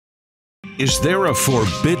Is there a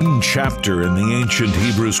forbidden chapter in the ancient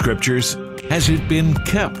Hebrew Scriptures? Has it been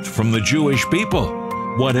kept from the Jewish people?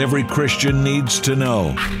 What every Christian needs to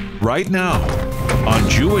know. Right now, on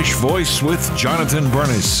Jewish Voice with Jonathan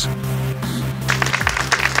Bernis.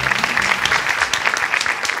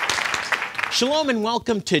 Shalom and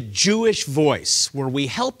welcome to Jewish Voice, where we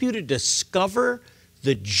help you to discover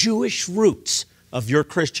the Jewish roots of your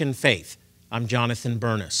Christian faith. I'm Jonathan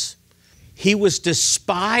Bernis. He was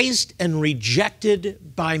despised and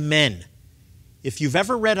rejected by men. If you've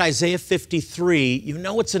ever read Isaiah 53, you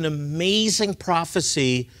know it's an amazing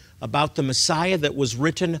prophecy about the Messiah that was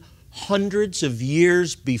written hundreds of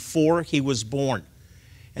years before he was born.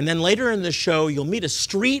 And then later in the show, you'll meet a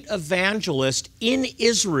street evangelist in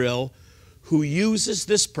Israel who uses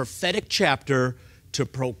this prophetic chapter to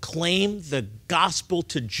proclaim the gospel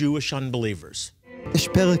to Jewish unbelievers. יש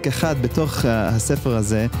פרק אחד בתוך הספר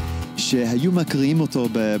הזה שהיו מקריאים אותו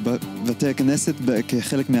בבתי הכנסת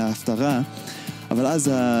כחלק מההפטרה, אבל אז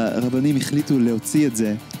הרבנים החליטו להוציא את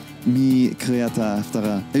זה מקריאת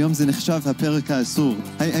ההפטרה. היום זה נחשב הפרק האסור.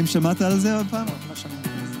 האם שמעת על זה עוד פעם?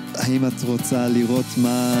 האם את רוצה לראות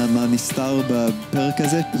מה נסתר בפרק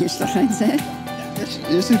הזה? יש לך את זה?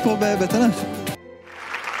 יש לי פה בתנ"ך.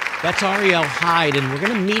 That's Ariel Hyde, and we're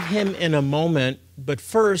going to meet him in a moment. But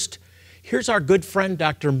first, here's our good friend,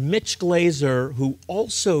 Dr. Mitch Glaser, who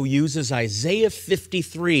also uses Isaiah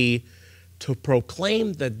 53 to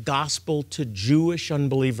proclaim the gospel to Jewish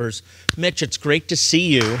unbelievers. Mitch, it's great to see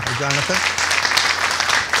you. Hey, Jonathan.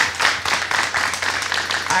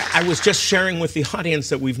 I was just sharing with the audience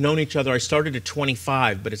that we've known each other. I started at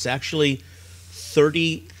 25, but it's actually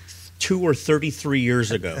 32 or 33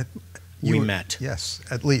 years ago we met. Yes,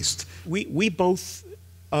 at least. We both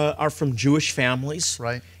are from Jewish families.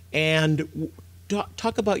 Right. And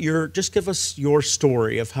talk about just give us your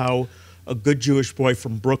story of how a good Jewish boy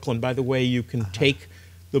from Brooklyn, by the way, you can take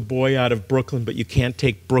the boy out of Brooklyn, but you can't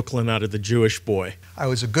take Brooklyn out of the Jewish boy. I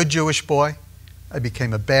was a good Jewish boy. I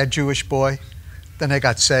became a bad Jewish boy. Then I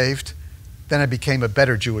got saved. Then I became a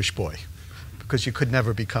better Jewish boy, because you could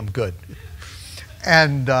never become good.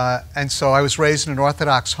 And so I was raised in an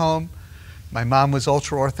Orthodox home. My mom was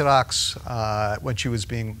ultra-Orthodox when she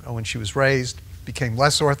was raised. Became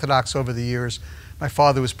less Orthodox over the years. My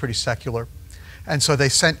father was pretty secular. And so they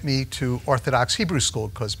sent me to Orthodox Hebrew school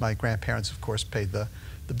because my grandparents, of course, paid the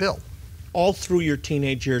bill. All through your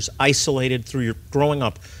teenage years, isolated through your growing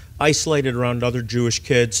up, isolated around other Jewish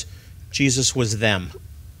kids, Jesus was them.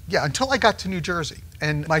 Yeah, until I got to New Jersey.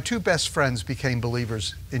 And my two best friends became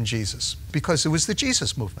believers in Jesus because it was the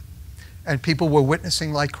Jesus movement. And people were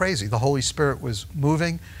witnessing like crazy. The Holy Spirit was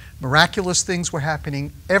moving. Miraculous things were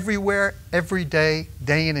happening everywhere, every day,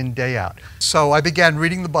 day in and day out. So I began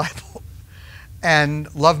reading the Bible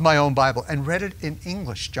and loved my own Bible and read it in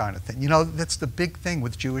English, Jonathan. You know, that's the big thing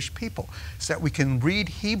with Jewish people, is that we can read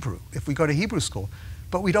Hebrew if we go to Hebrew school,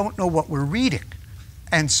 but we don't know what we're reading.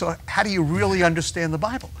 And so how do you really understand the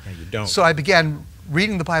Bible? Yeah, you don't. So I began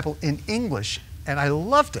reading the Bible in English, and I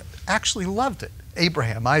loved it, actually loved it.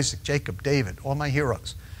 Abraham, Isaac, Jacob, David, all my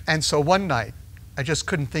heroes. And so one night, I just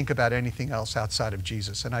couldn't think about anything else outside of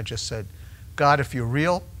Jesus. And I just said, God, if you're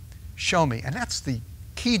real, show me. And that's the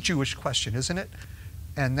key Jewish question, isn't it?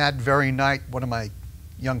 And that very night, one of my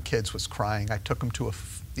young kids was crying. I took him to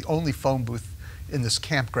the only phone booth in this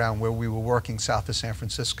campground where we were working south of San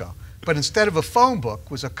Francisco. But instead of a phone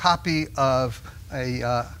book was a copy of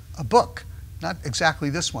a book. Not exactly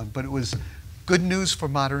this one, but it was Good News for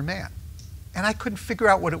Modern Man. And I couldn't figure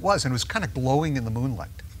out what it was. And it was kind of glowing in the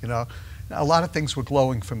moonlight, you know. A lot of things were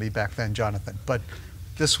glowing for me back then, Jonathan, but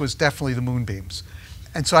this was definitely the moonbeams.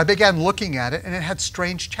 And so I began looking at it, and it had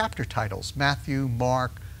strange chapter titles: Matthew,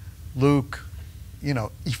 Mark, Luke, you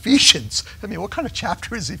know, Ephesians. I mean, what kind of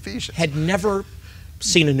chapter is Ephesians? Had never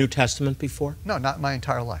seen a New Testament before? No, not my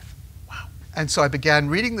entire life. Wow. And so I began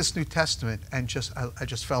reading this New Testament, and I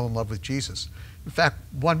just fell in love with Jesus. In fact,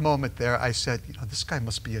 one moment there, I said, you know, this guy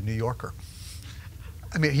must be a New Yorker.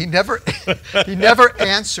 I mean, he never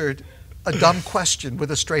answered a dumb question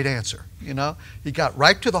with a straight answer, you know? He got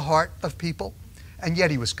right to the heart of people, and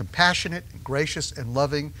yet he was compassionate and gracious and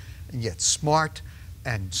loving, and yet smart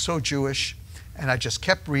and so Jewish. And I just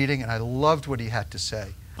kept reading, and I loved what he had to say.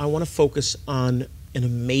 I want to focus on an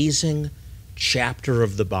amazing chapter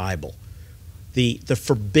of the Bible, the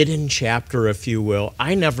forbidden chapter, if you will.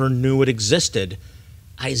 I never knew it existed,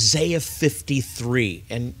 Isaiah 53.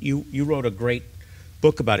 And you wrote a great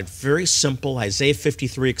book about it. Very simple, Isaiah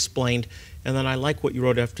 53 explained. And then I like what you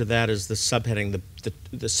wrote after that as the subheading,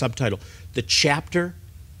 the subtitle, the chapter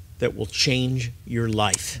that will change your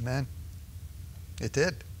life. Amen. It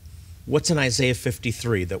did. What's in Isaiah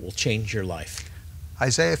 53 that will change your life?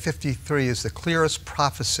 Isaiah 53 is the clearest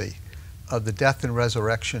prophecy of the death and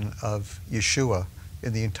resurrection of Yeshua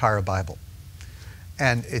in the entire Bible.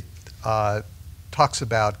 And it talks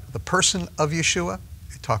about the person of Yeshua.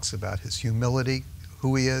 It talks about his humility,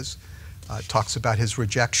 who he is. It talks about his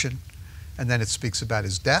rejection. And then it speaks about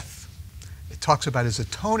his death. It talks about his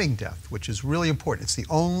atoning death, which is really important. It's the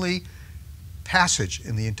only passage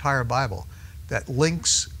in the entire Bible that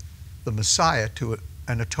links the Messiah to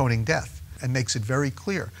an atoning death and makes it very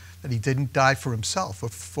clear that he didn't die for himself or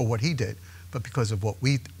for what he did, but because of what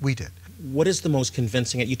we did. What is the most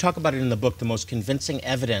convincing, you talk about it in the book, the most convincing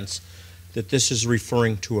evidence that this is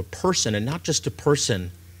referring to a person, and not just a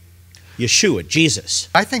person, Yeshua, Jesus?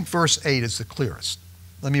 I think verse 8 is the clearest.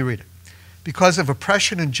 Let me read it. Because of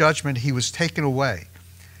oppression and judgment he was taken away.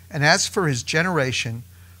 And as for his generation,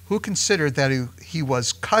 who considered that he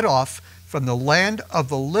was cut off from the land of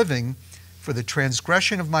the living for the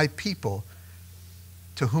transgression of my people,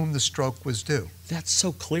 to whom the stroke was due. That's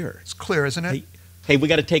so clear. It's clear, isn't it? Hey, we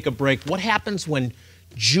got to take a break. What happens when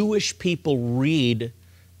Jewish people read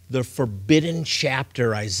the forbidden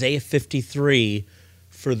chapter, Isaiah 53,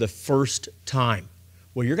 for the first time?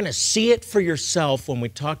 Well, you're going to see it for yourself when we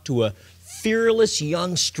talk to a fearless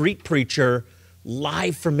young street preacher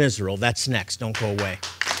live from Israel. That's next. Don't go away.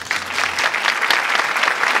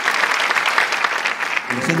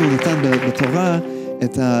 לכן הוא נתן בתורה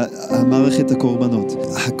את מערכת הקורבנות.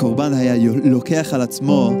 הקורבן היה לוקח על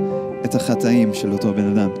עצמו את החטאים של אותו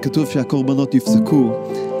בן אדם. כתוב שהקורבנות יפסקו,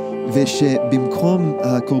 ושבמקום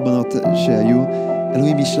הקורבנות שהיו,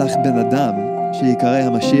 אלוהים ישלח בן אדם שיקרא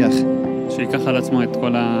המשיח. שיקח על עצמו את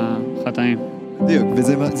כל החטאים. בדיוק,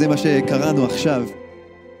 וזה מה שקראנו עכשיו.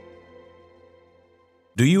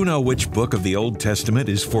 Do you know which book of the Old Testament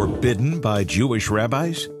is forbidden by Jewish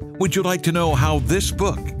rabbis? Would you like to know how this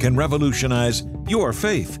book can revolutionize your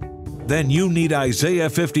faith? Then you need Isaiah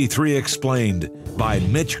 53 Explained by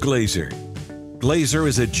Mitch Glaser. Glaser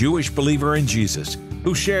is a Jewish believer in Jesus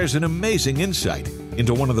who shares an amazing insight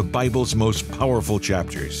into one of the Bible's most powerful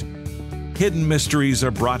chapters. Hidden mysteries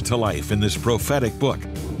are brought to life in this prophetic book,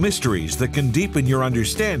 mysteries that can deepen your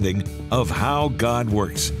understanding of how God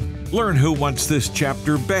works. Learn who wants this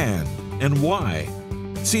chapter banned and why.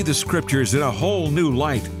 See the scriptures in a whole new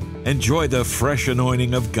light. Enjoy the fresh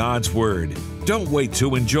anointing of God's Word. Don't wait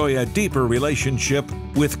to enjoy a deeper relationship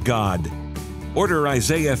with God. Order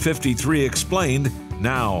Isaiah 53 Explained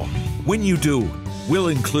now. When you do, we'll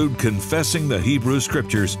include Confessing the Hebrew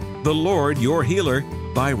Scriptures, The Lord Your Healer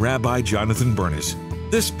by Rabbi Jonathan Bernis.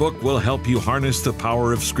 This book will help you harness the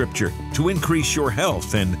power of Scripture to increase your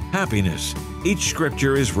health and happiness. Each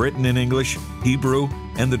scripture is written in English, Hebrew,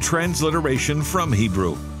 and the transliteration from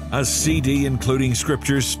Hebrew. A CD including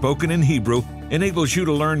scriptures spoken in Hebrew enables you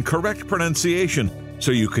to learn correct pronunciation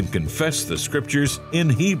so you can confess the scriptures in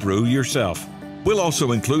Hebrew yourself. We'll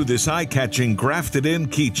also include this eye-catching grafted-in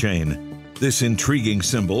keychain. This intriguing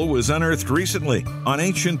symbol was unearthed recently on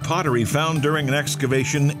ancient pottery found during an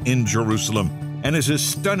excavation in Jerusalem and is a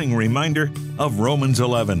stunning reminder of Romans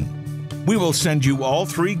 11. We will send you all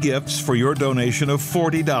 3 gifts for your donation of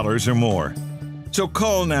 $40 or more. So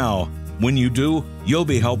call now. When you do, you'll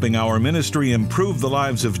be helping our ministry improve the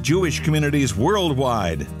lives of Jewish communities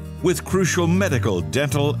worldwide with crucial medical,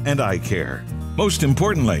 dental, and eye care. Most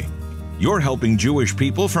importantly, you're helping Jewish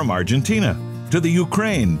people from Argentina to the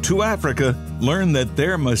Ukraine to Africa learn that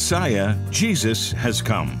their Messiah, Jesus, has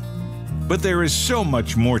come. But there is so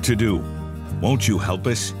much more to do. Won't you help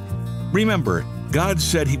us? Remember, God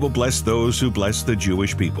said He will bless those who bless the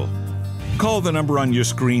Jewish people. Call the number on your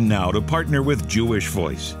screen now to partner with Jewish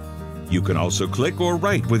Voice. You can also click or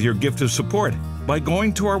write with your gift of support by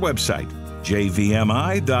going to our website,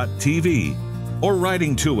 jvmi.tv, or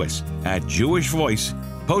writing to us at Jewish Voice,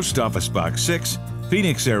 Post Office Box 6,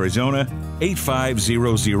 Phoenix, Arizona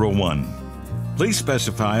 85001. Please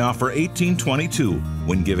specify offer 1822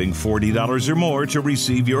 when giving $40 or more to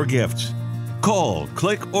receive your gifts. Call,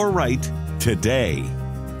 click, or write today.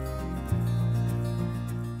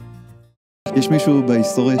 יש מישהו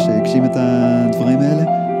בהיסטוריה שהגשים את הדברים האלה?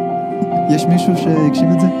 יש מישהו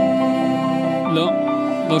שהגשים את זה?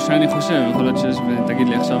 לא שאני חושב, יכול להיות שיש, ותגיד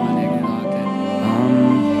לי עכשיו ואני אגיד,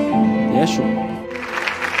 ישו.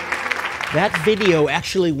 That video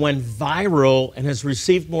actually went viral and has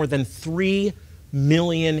received more than 3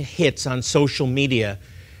 million hits on social media.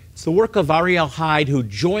 It's the work of Ariel Hyde, who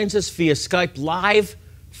joins us via Skype live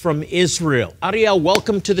from Israel. Ariel,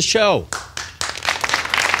 welcome to the show.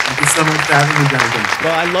 Thank you so much for having me, Jonathan.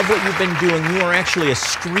 Well, I love what you've been doing. You are actually a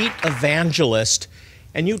street evangelist,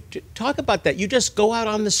 and you talk about that. You just go out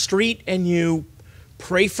on the street and you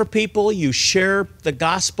pray for people, you share the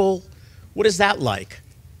gospel. What is that like?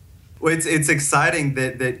 Well, it's exciting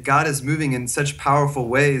that God is moving in such powerful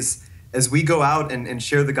ways. As we go out and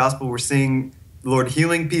share the gospel, we're seeing the Lord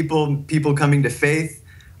healing people coming to faith.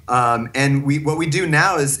 And what we do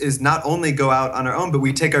now is not only go out on our own, but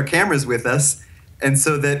we take our cameras with us. And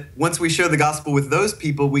so that once we share the gospel with those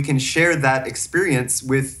people, we can share that experience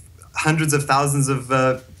with hundreds of thousands of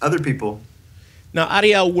other people. Now,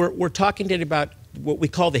 Ariel, we're talking today about what we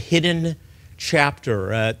call the hidden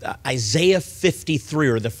chapter, Isaiah 53,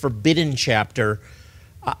 or the forbidden chapter.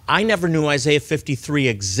 I never knew Isaiah 53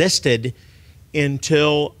 existed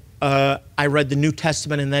until I read the New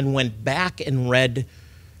Testament and then went back and read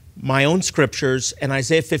my own scriptures, and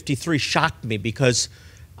Isaiah 53 shocked me because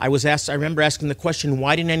I remember asking the question,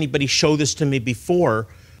 why didn't anybody show this to me before?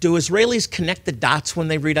 Do Israelis connect the dots when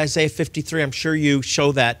they read Isaiah 53? I'm sure you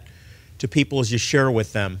show that to people as you share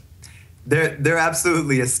with them. They're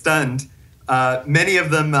absolutely stunned. Many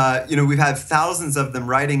of them, we've had thousands of them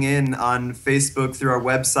writing in on Facebook through our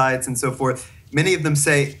websites and so forth. Many of them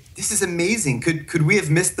say, this is amazing. Could we have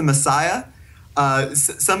missed the Messiah?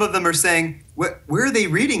 Some of them are saying, where are they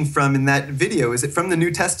reading from in that video? Is it from the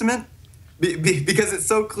New Testament? Because it's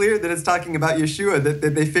so clear that it's talking about Yeshua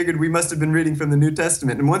that they figured we must have been reading from the New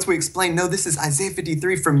Testament. And once we explain, no, this is Isaiah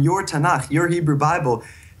 53 from your Tanakh, your Hebrew Bible,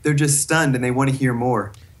 they're just stunned and they want to hear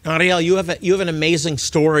more. Ariel, you have an amazing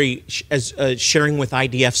story as sharing with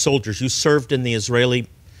IDF soldiers. You served in the Israeli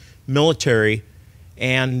military,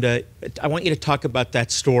 and I want you to talk about that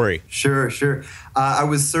story. Sure. I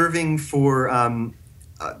was serving for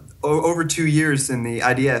over 2 years in the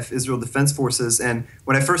IDF, Israel Defense Forces, and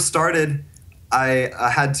when I first started, I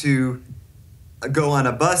had to go on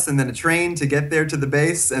a bus and then a train to get there to the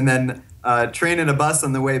base, and then train and a bus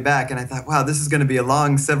on the way back, and I thought, wow, this is going to be a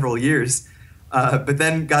long several years. But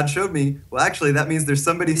then God showed me, well, actually, that means there's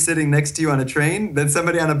somebody sitting next to you on a train, then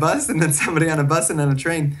somebody on a bus, and then somebody on a bus and on a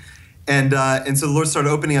train. And so the Lord started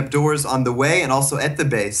opening up doors on the way and also at the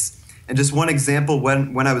base. And just one example,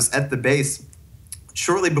 when I was at the base,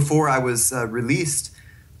 shortly before I was released,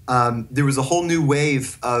 there was a whole new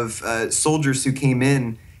wave of soldiers who came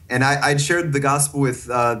in. And I'd shared the gospel with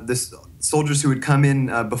the soldiers who had come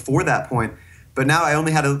in before that point. But now I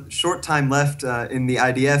only had a short time left in the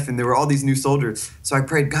IDF, and there were all these new soldiers. So I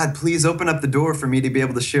prayed, God, please open up the door for me to be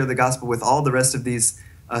able to share the gospel with all the rest of these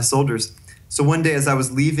soldiers. So one day as I was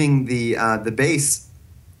leaving the base,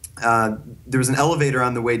 there was an elevator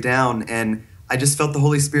on the way down, and I just felt the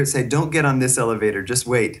Holy Spirit say, don't get on this elevator, just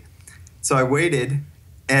wait. So I waited,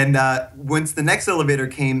 and once the next elevator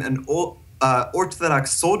came, an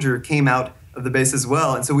Orthodox soldier came out of the base as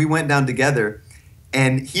well, and so we went down together.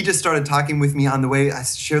 And he just started talking with me on the way. I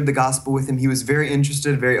shared the gospel with him. He was very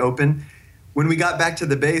interested, very open. When we got back to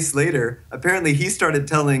the base later, apparently he started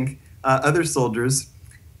telling other soldiers.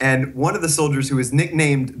 And one of the soldiers, who was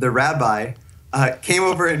nicknamed the rabbi, came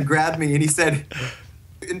over and grabbed me and he said,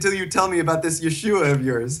 until you tell me about this Yeshua of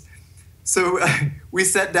yours. So we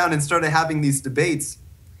sat down and started having these debates.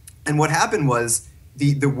 And what happened was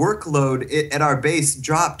the workload at our base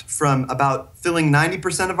dropped from about filling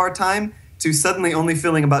 90% of our time to suddenly only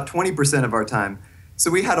filling about 20% of our time. So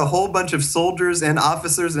we had a whole bunch of soldiers and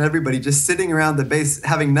officers and everybody just sitting around the base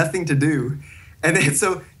having nothing to do. And then,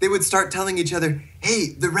 so they would start telling each other,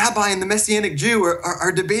 hey, the rabbi and the Messianic Jew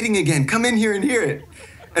are debating again. Come in here and hear it.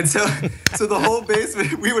 And so the whole base,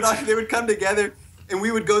 they would come together and we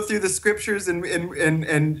would go through the scriptures and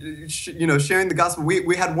sharing the gospel.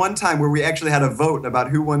 We had one time where we actually had a vote about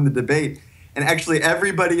who won the debate. And actually,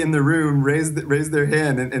 everybody in the room raised their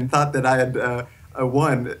hand and thought that I had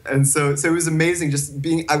won. And so it was amazing. Just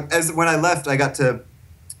being when I left,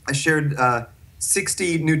 I shared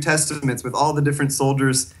 60 New Testaments with all the different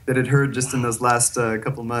soldiers that had heard just in those last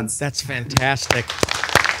couple months. That's fantastic.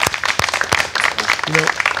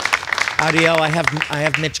 Ariel, I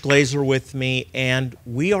have Mitch Glaser with me, and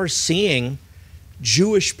we are seeing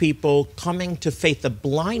Jewish people coming to faith. The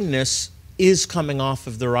blindness is coming off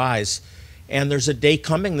of their eyes. And there's a day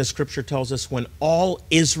coming, the scripture tells us, when all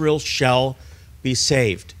Israel shall be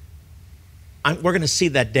saved. We're going to see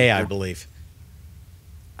that day, I believe.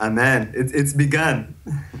 Amen. It's begun.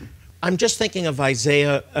 I'm just thinking of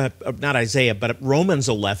Romans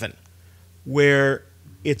 11, where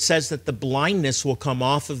it says that the blindness will come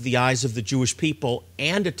off of the eyes of the Jewish people,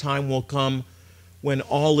 and a time will come when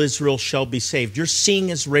all Israel shall be saved. You're seeing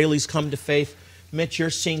Israelis come to faith. Mitch, you're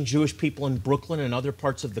seeing Jewish people in Brooklyn and other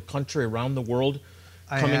parts of the country around the world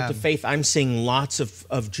coming to faith. I'm seeing lots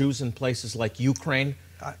of Jews in places like Ukraine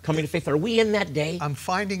coming to faith. Are we in that day? I'm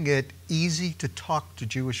finding it easy to talk to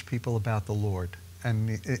Jewish people about the Lord.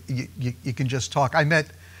 and you can just talk. I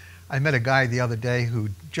met a guy the other day who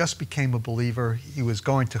just became a believer. He was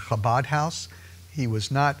going to Chabad house. He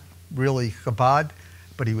was not really Chabad,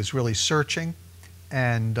 but he was really searching.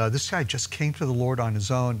 And this guy just came to the Lord on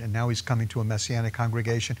his own, and now he's coming to a Messianic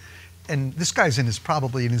congregation. And this guy's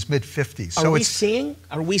probably in his mid-50s. Are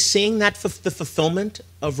we seeing that the fulfillment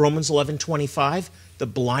of Romans 11:25? The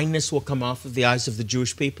blindness will come off of the eyes of the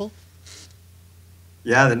Jewish people?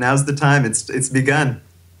 Yeah, now's the time. It's begun.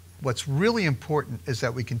 What's really important is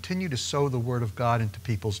that we continue to sow the Word of God into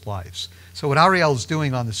people's lives. So what Ariel is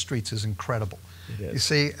doing on the streets is incredible. You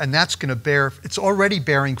see, and that's going to it's already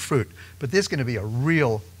bearing fruit, but there's going to be a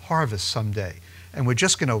real harvest someday. And we're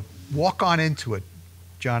just going to walk on into it,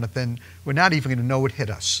 Jonathan. We're not even going to know it hit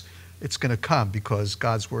us. It's going to come because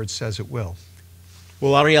God's Word says it will.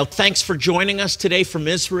 Well, Ariel, thanks for joining us today from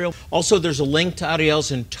Israel. Also, there's a link to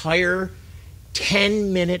Ariel's entire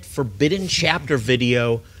 10-minute Forbidden Chapter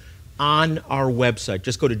video on our website.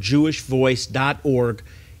 Just go to jewishvoice.org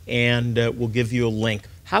and we'll give you a link.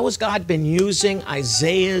 How has God been using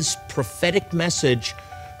Isaiah's prophetic message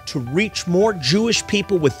to reach more Jewish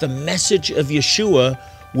people with the message of Yeshua?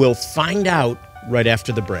 We'll find out right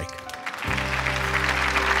after the break.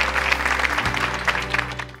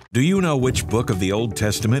 Do you know which book of the Old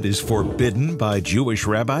Testament is forbidden by Jewish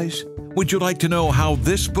rabbis? Would you like to know how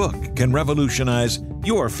this book can revolutionize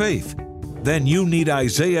your faith? Then you need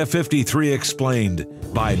Isaiah 53 Explained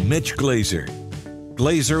by Mitch Glaser.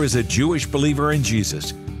 Glaser is a Jewish believer in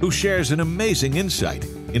Jesus who shares an amazing insight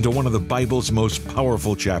into one of the Bible's most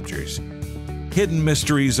powerful chapters. Hidden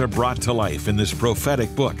mysteries are brought to life in this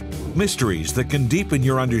prophetic book, mysteries that can deepen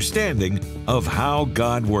your understanding of how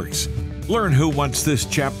God works. Learn who wants this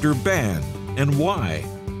chapter banned and why.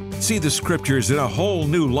 See the scriptures in a whole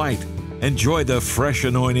new light. Enjoy the fresh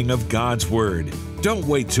anointing of God's Word. Don't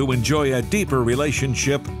wait to enjoy a deeper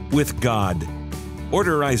relationship with God.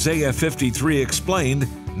 Order Isaiah 53 Explained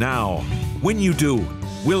now. When you do,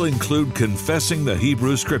 we'll include Confessing the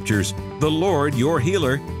Hebrew Scriptures, The Lord Your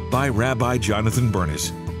Healer by Rabbi Jonathan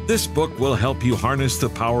Bernis. This book will help you harness the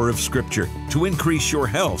power of Scripture to increase your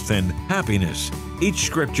health and happiness. Each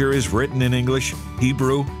scripture is written in English,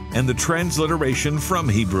 Hebrew, and the transliteration from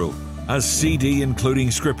Hebrew. A CD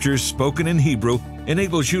including scriptures spoken in Hebrew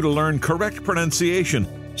enables you to learn correct pronunciation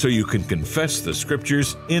so you can confess the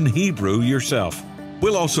scriptures in Hebrew yourself.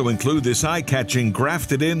 We'll also include this eye-catching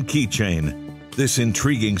grafted-in keychain. This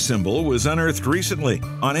intriguing symbol was unearthed recently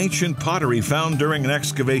on ancient pottery found during an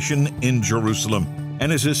excavation in Jerusalem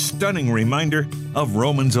and is a stunning reminder of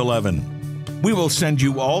Romans 11. We will send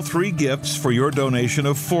you all 3 gifts for your donation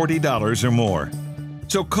of $40 or more.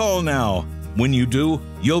 So call now. When you do,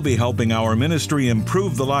 you'll be helping our ministry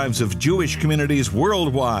improve the lives of Jewish communities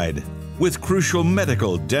worldwide with crucial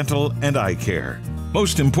medical, dental, and eye care.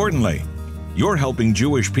 Most importantly, you're helping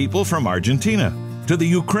Jewish people from Argentina to the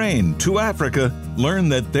Ukraine to Africa learn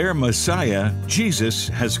that their Messiah, Jesus,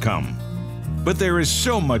 has come. But there is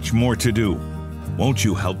so much more to do. Won't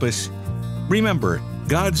you help us? Remember,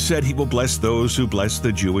 God said He will bless those who bless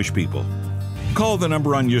the Jewish people. Call the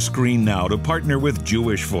number on your screen now to partner with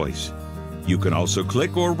Jewish Voice. You can also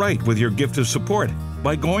click or write with your gift of support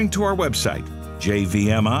by going to our website,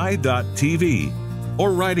 jvmi.tv,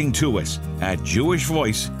 or writing to us at Jewish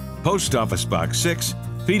Voice, Post Office Box 6,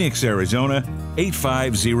 Phoenix, Arizona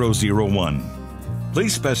 85001.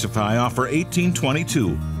 Please specify offer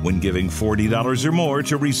 1822 when giving $40 or more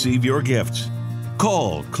to receive your gifts.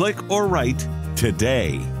 Call, click, or write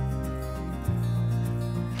today.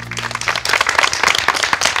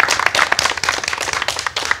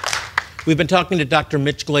 We've been talking to Dr.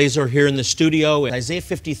 Mitch Glaser here in the studio. Isaiah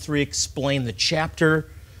 53 Explained, the chapter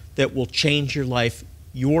that will change your life.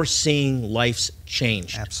 You're seeing life's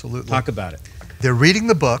change. Absolutely. Talk about it. They're reading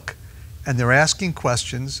the book, and they're asking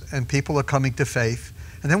questions, and people are coming to faith.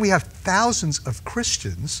 And then we have thousands of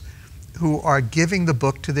Christians who are giving the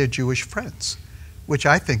book to their Jewish friends, which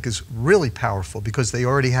I think is really powerful because they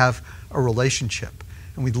already have a relationship.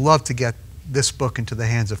 And we'd love to get this book into the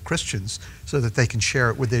hands of Christians so that they can share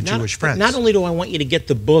it with their Jewish friends. Not only do I want you to get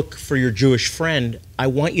the book for your Jewish friend, I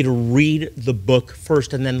want you to read the book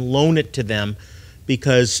first and then loan it to them,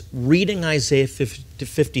 because reading Isaiah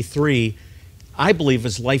 53, I believe,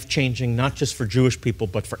 is life-changing, not just for Jewish people,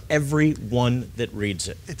 but for everyone that reads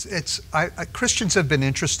it. Christians have been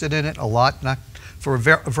interested in it a lot, not for a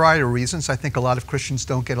variety of reasons. I think a lot of Christians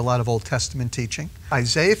don't get a lot of Old Testament teaching.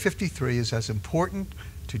 Isaiah 53 is as important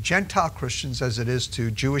to Gentile Christians as it is to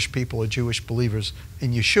Jewish people or Jewish believers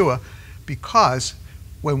in Yeshua, because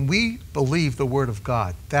when we believe the Word of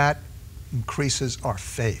God, that increases our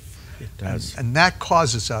faith. It does. And that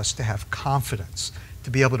causes us to have confidence to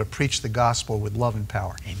be able to preach the gospel with love and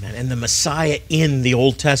power. Amen. And the Messiah in the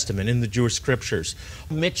Old Testament, in the Jewish scriptures.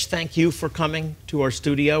 Mitch, thank you for coming to our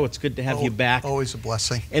studio. It's good to have you back. Always a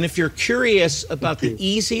blessing. And if you're curious about the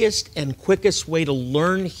easiest and quickest way to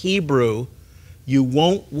learn Hebrew, you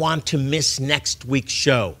won't want to miss next week's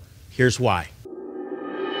show. Here's why.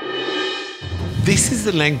 This is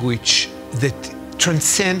a language that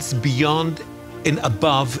transcends beyond and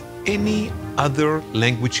above any other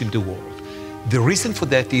language in the world. The reason for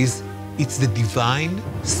that is it's the divine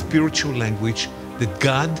spiritual language that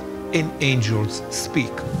God and angels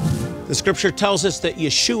speak. The scripture tells us that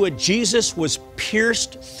Yeshua, Jesus, was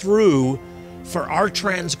pierced through for our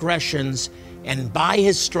transgressions, and by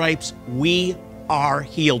his stripes we are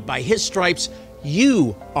healed. By his stripes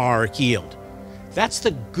you are healed. That's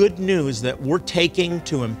the good news that we're taking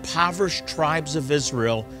to impoverished tribes of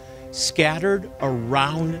Israel scattered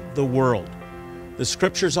around the world. The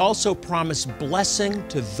scriptures also promise blessing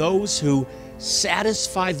to those who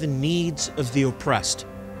satisfy the needs of the oppressed.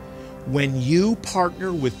 When you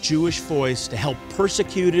partner with Jewish Voice to help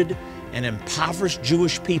persecuted and impoverished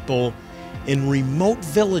Jewish people in remote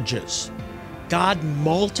villages, God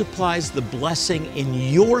multiplies the blessing in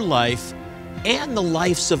your life and the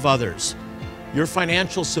lives of others. Your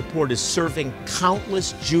financial support is serving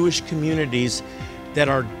countless Jewish communities that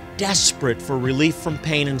are desperate for relief from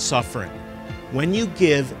pain and suffering. When you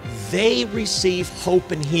give, they receive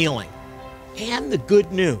hope and healing and the good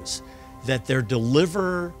news that their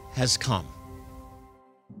deliverer has come.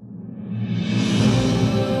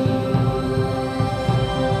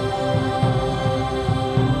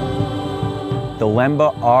 The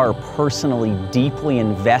Lemba are personally deeply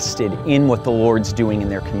invested in what the Lord's doing in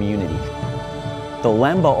their community. The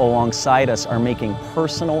Lemba alongside us are making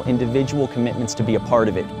personal, individual commitments to be a part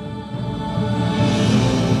of it.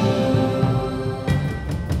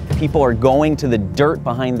 People are going to the dirt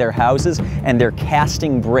behind their houses and they're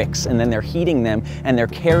casting bricks, and then they're heating them and they're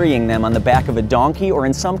carrying them on the back of a donkey, or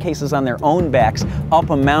in some cases on their own backs,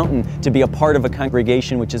 up a mountain to be a part of a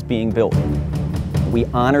congregation which is being built. We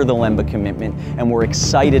honor the Lemba commitment, and we're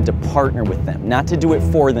excited to partner with them, not to do it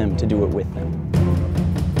for them, to do it with them.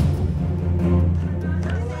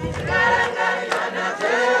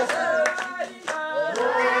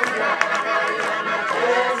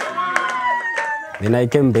 Then I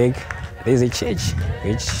came back. There's a church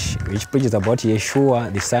which preaches about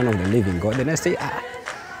Yeshua, the Son of the Living God. Then I say,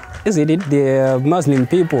 isn't it the Muslim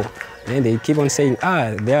people? Then they keep on saying,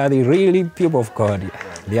 they are the really people of God.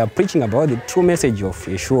 They are preaching about the true message of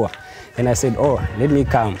Yeshua. And I said, let me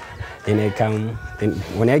come. Then I come. Then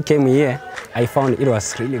when I came here, I found it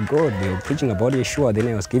was really good. They were preaching about Yeshua. Then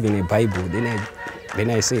I was given a Bible.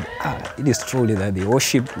 Then I said, it is truly that they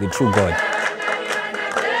worship the true God.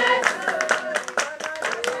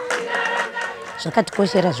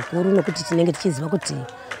 Zvakatikoshera zvikuru nokuti tinenge tichiziva kuti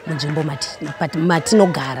munzvimbo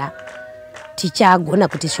matinogara tichagona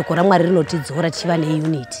kuti shoko raMwari rinotidzora chiva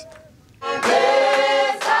neunity.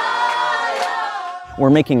 We're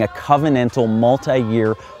making a covenantal,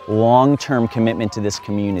 multi-year, long-term commitment to this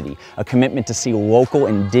community, a commitment to see local,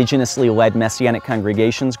 indigenously led Messianic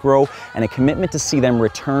congregations grow, and a commitment to see them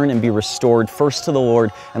return and be restored first to the Lord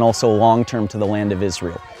and also long-term to the land of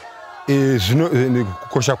Israel.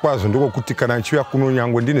 Kukosha kwazo ndokuti kana nchiuya kuno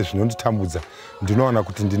nyangwe ndine zvinonditambudza ndinoona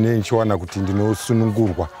kuti ndichiwana kuti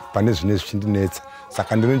ndinosunungurwa pane zvine zvichindinetsa,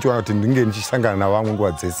 saka ndinochiwana kuti ndinge ndichisangana navamwe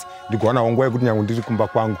nguva dzese ndigowana nguva yekuti nyangwe ndiri kumba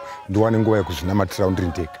kwangu ndiwane nguva yekuzvinamatira ndiri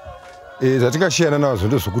ndega. Zvatingashiyana nazvo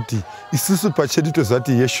ndezvokuti isusu pachedu toziva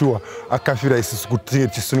kuti Yeshua akafira isusu kuti tinge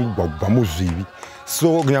tichisunungurwa kubva muzvivi.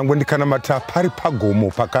 So nyangwe ndikanamatira pari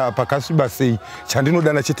pagomo pakasviba sei,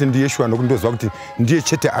 chandinodana chete ndiYeshua nokuti ndoziva kuti ndiye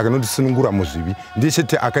chete akanondisunungura muzvivi, ndiye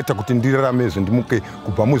chete akaita kuti ndirarame ndimuke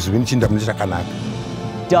kubva muzvivi ndichienda mune chakanaka.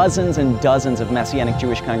 Dozens and dozens of Messianic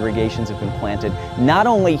Jewish congregations have been planted, not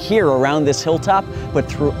only here around this hilltop, but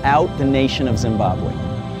throughout the nation of Zimbabwe.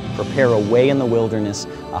 Prepare a way in the wilderness,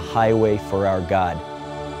 a highway for our God.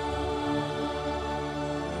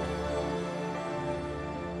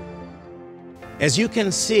 As you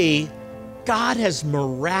can see, God has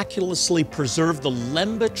miraculously preserved the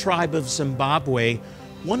Lemba tribe of Zimbabwe,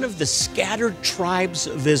 one of the scattered tribes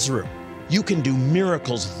of Israel. You can do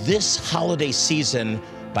miracles this holiday season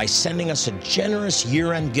by sending us a generous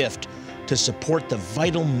year-end gift to support the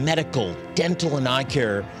vital medical, dental, and eye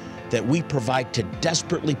care that we provide to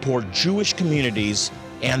desperately poor Jewish communities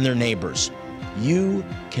and their neighbors. You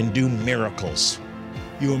can do miracles.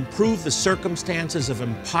 You improve the circumstances of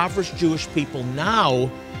impoverished Jewish people now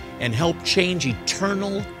and help change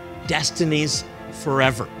eternal destinies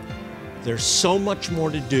forever. There's so much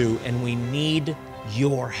more to do, and we need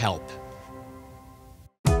your help.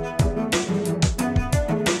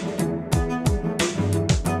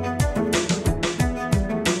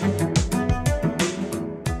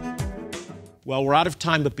 Well, we're out of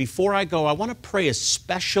time, but before I go, I want to pray a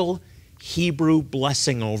special Hebrew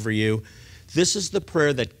blessing over you. This is the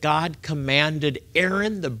prayer that God commanded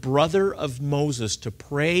Aaron, the brother of Moses, to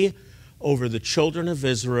pray over the children of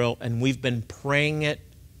Israel, and we've been praying it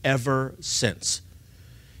ever since.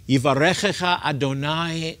 Yivarechecha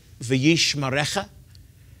Adonai v'yishmarecha,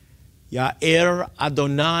 Ya'er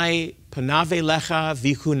Adonai panav elecha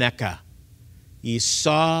v'chuneka,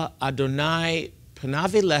 Yisa Adonai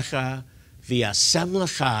panav elecha v'yasem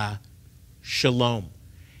lecha shalom.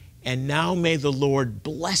 And now may the Lord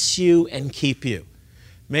bless you and keep you.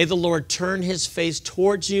 May the Lord turn His face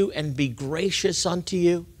towards you and be gracious unto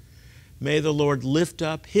you. May the Lord lift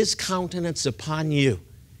up His countenance upon you.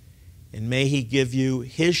 And may He give you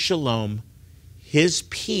His shalom, His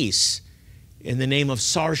peace, in the name of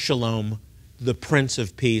Sar Shalom, the Prince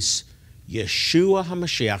of Peace, Yeshua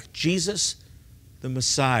HaMashiach, Jesus the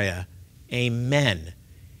Messiah. Amen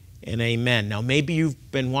and amen. Now, maybe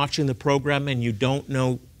you've been watching the program and you don't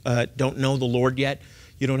know the Lord yet.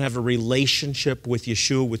 You don't have a relationship with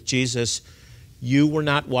Yeshua, with Jesus. You were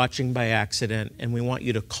not watching by accident, and we want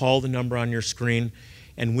you to call the number on your screen,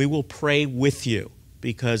 and we will pray with you,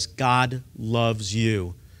 because God loves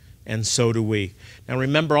you, and so do we. Now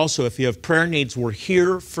remember also, if you have prayer needs, we're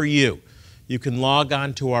here for you. You can log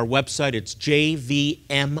on to our website. It's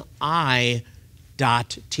jvmi.tv.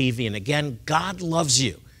 And again, God loves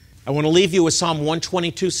you. I want to leave you with Psalm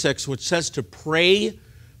 122:6, which says to pray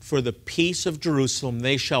for the peace of Jerusalem.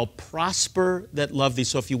 They shall prosper that love thee.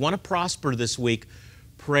 So if you want to prosper this week,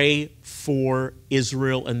 pray for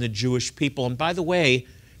Israel and the Jewish people. And by the way,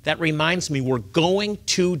 that reminds me, we're going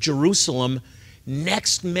to Jerusalem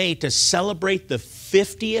next May to celebrate the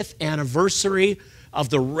 50th anniversary of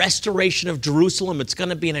the restoration of Jerusalem. It's going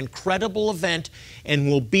to be an incredible event, and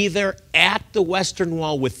we'll be there at the Western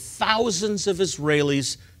Wall with thousands of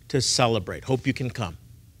Israelis to celebrate. Hope you can come.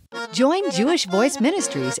 Join Jewish Voice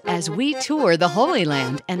Ministries as we tour the Holy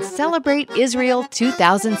Land and celebrate Israel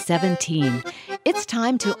 2017. It's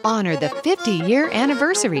time to honor the 50-year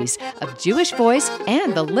anniversaries of Jewish Voice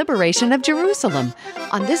and the liberation of Jerusalem.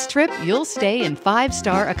 On this trip, you'll stay in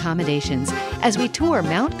 5-star accommodations as we tour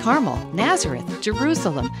Mount Carmel, Nazareth,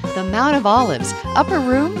 Jerusalem, the Mount of Olives, Upper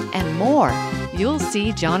Room, and more. You'll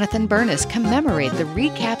see Jonathan Burness commemorate the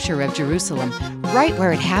recapture of Jerusalem right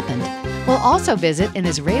where it happened. We'll also visit an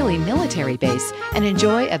Israeli military base and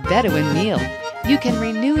enjoy a Bedouin meal. You can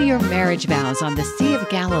renew your marriage vows on the Sea of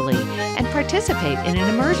Galilee and participate in an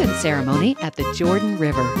immersion ceremony at the Jordan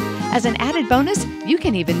River. As an added bonus, you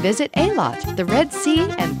can even visit Eilat, the Red Sea,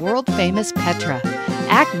 and world-famous Petra.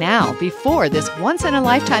 Act now before this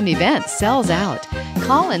once-in-a-lifetime event sells out.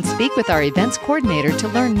 Call and speak with our events coordinator to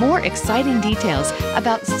learn more exciting details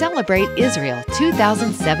about Celebrate Israel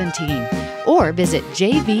 2017. Or visit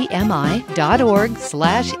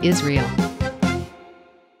jvmi.org/Israel.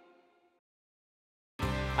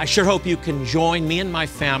 I sure hope you can join me and my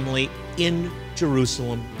family in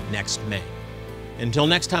Jerusalem next May. Until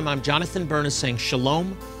next time, I'm Jonathan Burness saying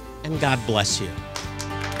shalom and God bless you.